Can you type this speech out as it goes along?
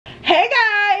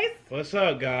What's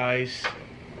up, guys?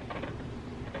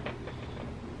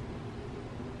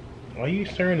 Why are you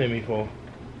staring at me for?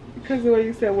 Because of the way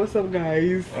you said, what's up,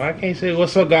 guys? Oh, I can't say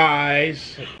what's up,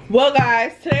 guys. Well,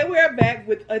 guys, today we are back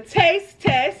with a taste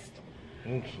test.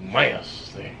 It's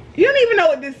nasty. You don't even know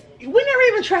what this... We never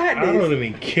even tried this. I don't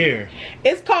even care.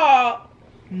 It's called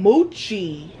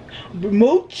Mochi.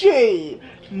 Mochi.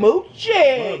 Well,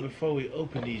 before we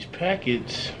open these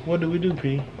packets, what do we do,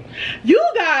 P? You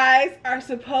guys are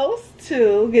supposed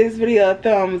to give this video a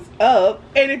thumbs up.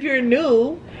 And if you're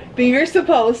new, then you're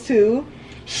supposed to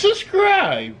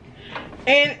subscribe.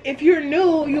 And if you're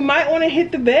new, you might want to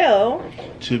hit the bell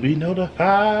to be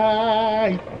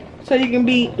notified, so you can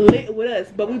be lit with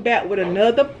us. But we back with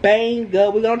another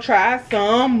banger. We're gonna try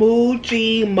some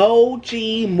mochi,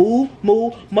 mochi. We're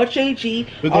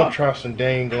gonna try some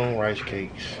dang on rice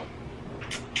cakes.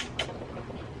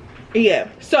 Yeah.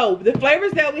 So the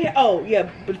flavors that we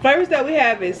have, the flavors that we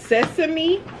have is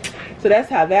sesame. So that's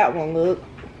how that one look.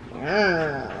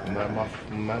 Not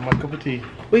my cup of tea.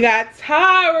 We got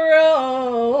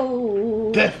taro.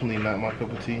 Definitely not my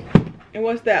cup of tea. And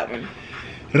what's that one?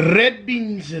 Red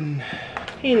beans and...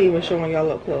 He ain't even showing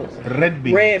y'all up close. Red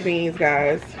beans. Red beans,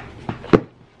 guys.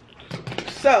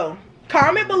 So,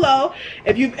 comment below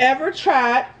if you've ever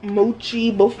tried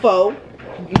mochi before.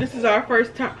 This is our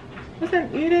first time. What's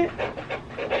that? You did?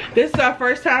 This is our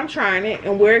first time trying it,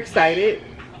 and we're excited.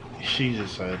 She's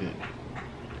excited.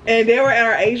 And they were at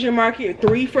our Asian market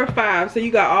 3 for $5. So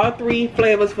you got all 3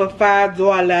 flavors for $5.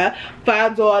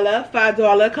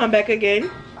 $5. Come back again.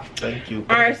 Thank you.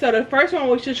 Alright, so the first one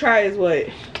we should try is what?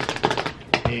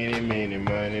 Any, many,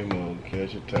 money, mo.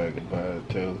 Catch a tiger by the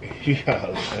toe. You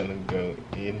all let him go.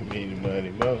 Any, many, money,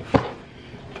 mo.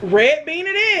 Red bean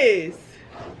it is.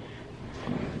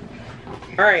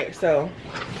 Alright, so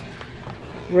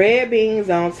red beans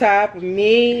on top of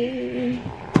me.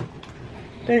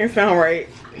 That didn't sound right.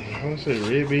 I want to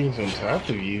say red beans on top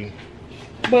of you.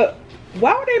 But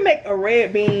why would they make a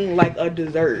red bean like a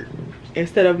dessert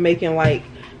instead of making like,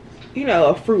 you know,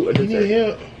 a fruit a dessert? You need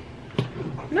help?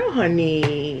 No,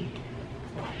 honey.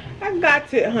 I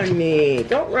got it, honey.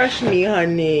 Don't rush me,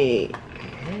 honey.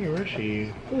 I ain't rushing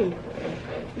you. Ooh,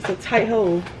 it's a tight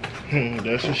hole.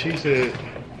 That's what she said.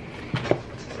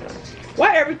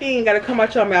 Why everything gotta come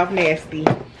out your mouth nasty?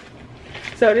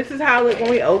 So this is how it look when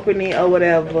we open it or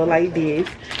whatever, like this.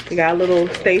 We got a little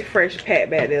Stay Fresh pack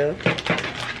back there.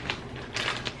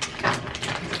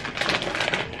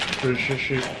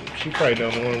 She probably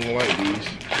don't want to like these.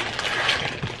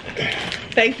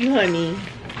 Thank you, honey.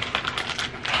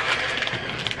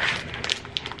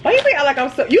 Why you think I like I'm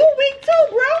so... You weak too,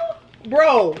 bro?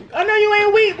 Bro, I know you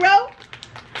ain't weak, bro.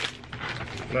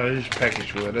 No, it's just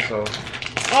packaged well, that's all.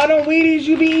 All them Wheaties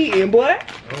you be eating, boy. I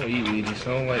don't eat Wheaties.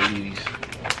 I don't like Wheaties.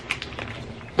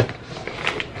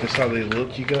 That's how they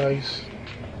look, you guys.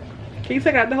 Can you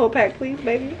take out the whole pack, please,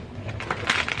 baby?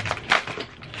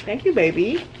 Thank you,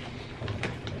 baby.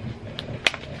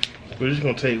 We're just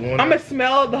gonna take one. I'm gonna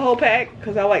smell the whole pack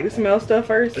because I like to smell stuff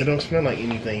first. It don't smell like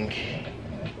anything.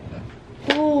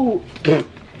 Ooh. It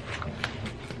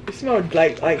smells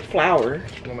like flour. It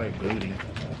smells like booty.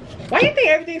 Why do you think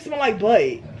everything smells like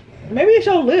butt? Maybe it's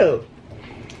your lip.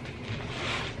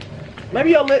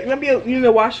 Maybe your lip. Maybe you need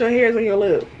to wash your hairs on your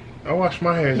lip. I wash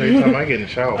my hairs every time I get in the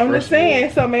shower. I'm just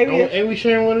saying, so maybe. Oh, ain't we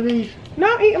sharing one of these?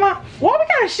 No, eat my. Why we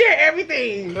gotta share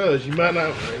everything? Because you might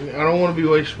not. I don't want to be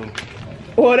wasteful.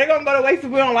 Well, they're gonna go to waste if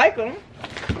we don't like them.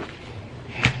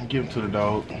 Give them to the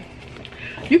dog.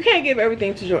 You can't give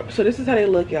everything to George. So this is how they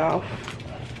look, y'all.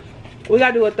 We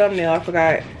gotta do a thumbnail. I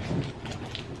forgot.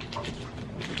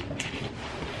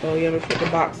 Oh yeah, I'm gonna put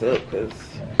the box up because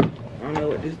I don't know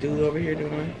what this dude over here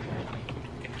doing.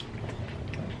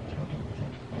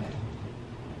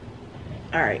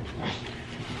 All right.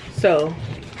 So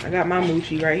I got my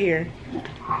mochi right here.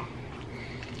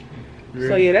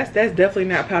 So yeah, that's definitely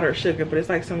not powdered sugar, but it's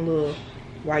like some little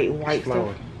white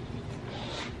stuff.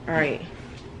 All right.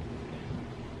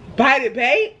 Bite it,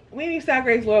 babe. We need Star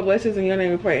Grace, Lord blesses in your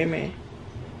name we pray, amen.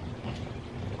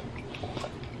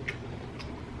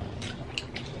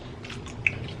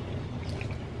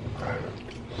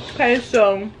 Okay,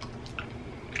 so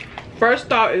first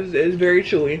thought is very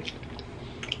chewy.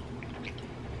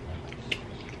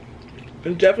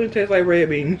 It definitely tastes like red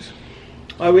beans.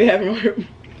 Are we having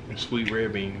sweet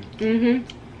red beans? Mm-hmm.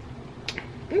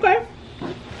 Okay.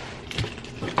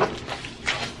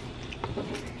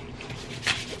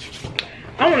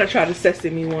 I want to try the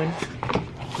sesame one.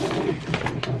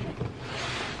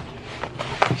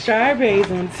 Strawberries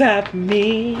on top of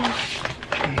me.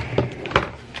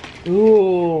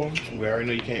 Ooh. We already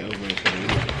know you can't open it.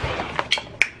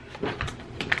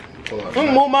 pull out. I'm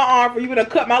gonna move my arm for you to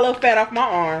cut my little fat off my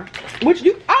arm. Which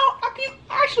you, I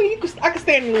can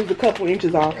stand to lose a couple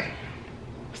inches off.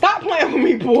 Stop playing with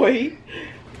me, boy.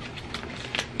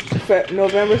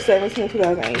 November 17,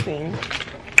 2018.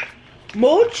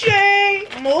 Mochi,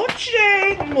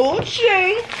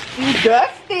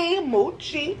 Dusty,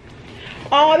 Mochi.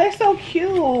 Oh, they're so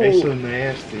cute. They so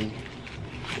nasty.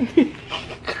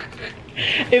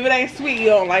 If it ain't sweet, you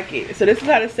don't like it. So this is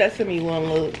how the sesame one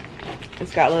look.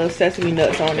 It's got little sesame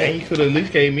nuts on Hey, it. you could at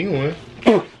least gave me one.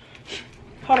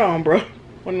 Hold on, bro.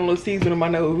 One of the little seasoning on my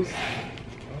nose.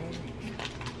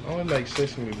 I don't like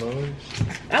sesame buns.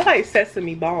 I like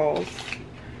sesame balls.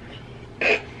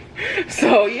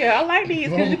 So yeah, I like these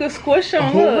because you can squish them.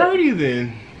 Alrighty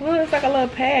then. Well, it's like a little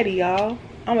patty, y'all.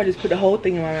 I'm gonna just put the whole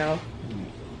thing in my mouth.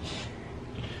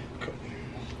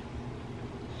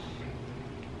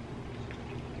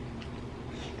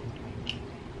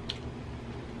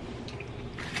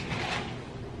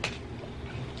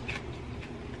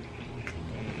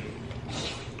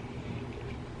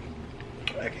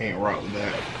 I can't rock with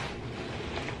that.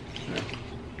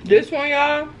 This one,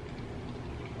 y'all,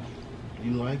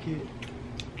 You like it?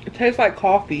 it tastes like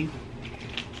coffee.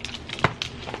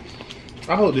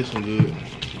 I hope this one good.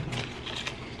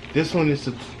 This one is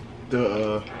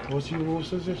the what's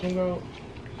this one called?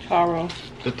 Taro.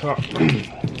 The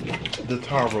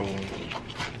Taro one.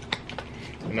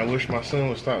 And I wish my son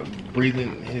would stop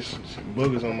breathing his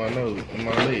boogers on my nose, on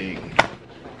my leg.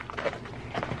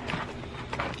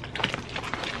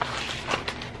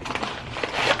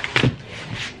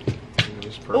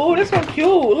 Oh, this one cute.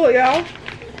 Look, y'all.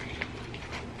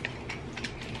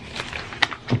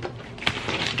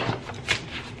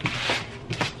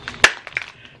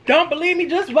 Don't believe me,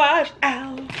 just watch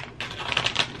out.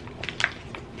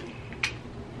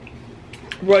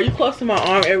 Bro, you close to my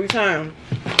arm every time.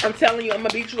 I'm telling you, I'm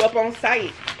gonna beat you up on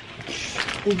sight.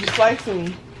 You just slice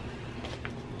me.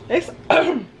 They stink.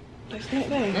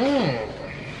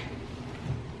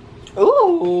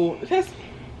 Ooh, that's.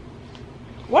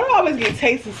 Why do I always get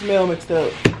taste and smell mixed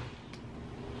up?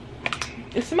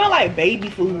 It smells like baby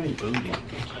food. Booty.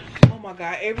 Oh my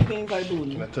god, everything's like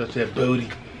booty. Can I touch that booty?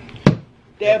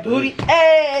 That booty,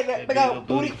 hey, that big old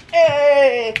booty,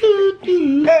 hey,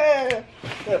 hey,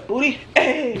 that booty,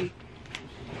 hey.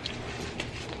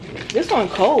 This one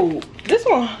cold. This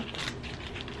one,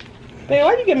 babe,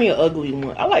 why you give me an ugly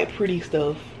one? I like pretty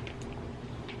stuff.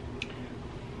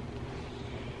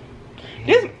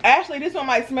 This actually, this one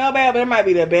might smell bad, but it might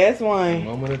be the best one.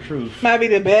 Moment of truth. Might be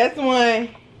the best one.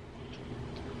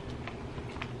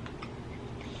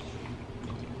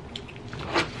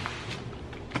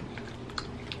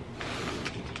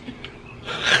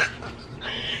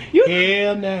 You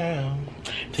Hell now.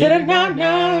 to the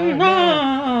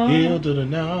now. Hell to the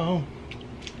now.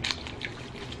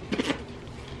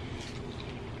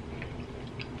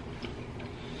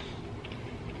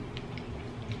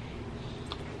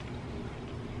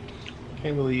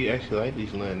 Can't believe you actually like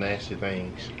these little nasty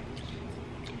things.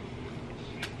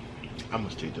 I'm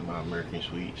gonna stick to my American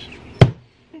sweets.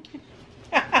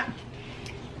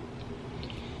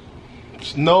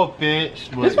 It's no offense,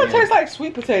 but This one tastes like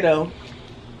sweet potato.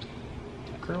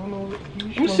 Girl, no,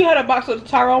 You see how the box of the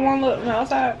Taro one look on the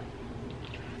outside?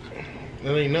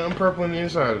 There ain't nothing purple on the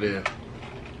inside of there.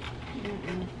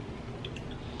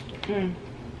 Mm.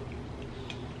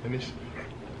 And it's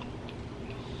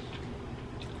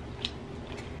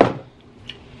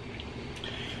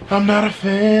I'm not a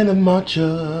fan of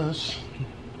matchas.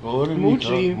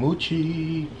 Mochi.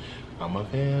 Mochi. I'm a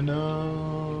fan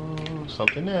of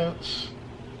something else.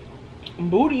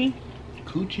 Booty.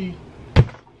 Coochie.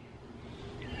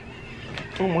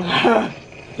 Oh my god.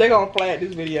 They're gonna flag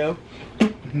this video.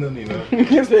 No, they not.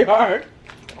 Yes, they are.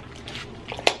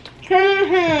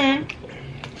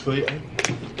 So yeah,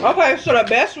 Okay, so the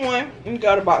best one, you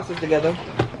got the boxes together.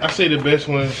 I say the best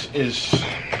one is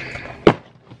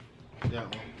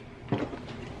that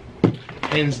one.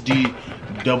 Hence the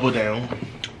double down.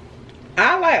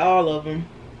 I like all of them.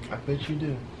 I bet you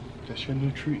do. That's your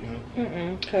new treat,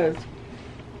 huh? Cause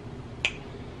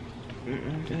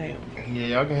damn. Yeah,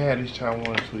 y'all can have these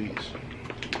Taiwan sweets.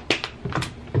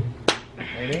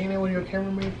 Hey, ain't that what your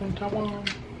camera made from Taiwan?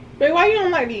 Babe, why you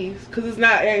don't like these? Cause it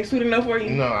ain't sweet enough for you?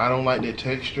 No, I don't like the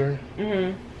texture.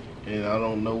 And I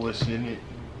don't know what's in it.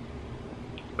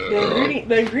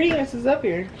 the ingredients is up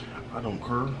here. I don't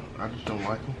care. I just don't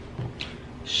like them.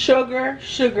 Sugar,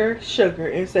 sugar, sugar,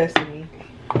 and sesame.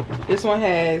 This one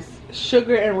has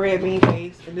sugar and red bean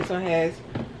paste, and this one has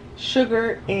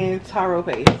sugar and taro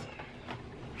paste.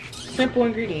 Simple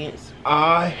ingredients.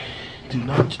 I do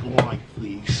not like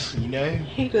these, you know?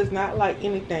 He does not like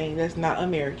anything that's not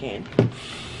American.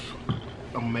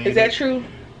 Amazing. Is that true?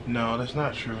 No, that's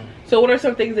not true. So what are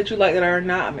some things that you like that are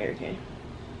not American?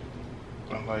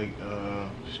 I like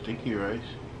sticky rice.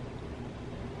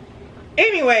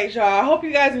 Anyways, y'all, I hope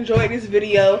you guys enjoyed this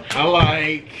video. I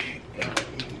like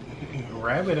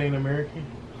rabbit ain't American.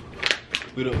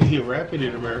 We don't eat rabbit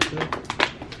in America.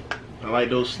 I like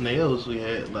those snails we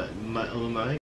had like other night.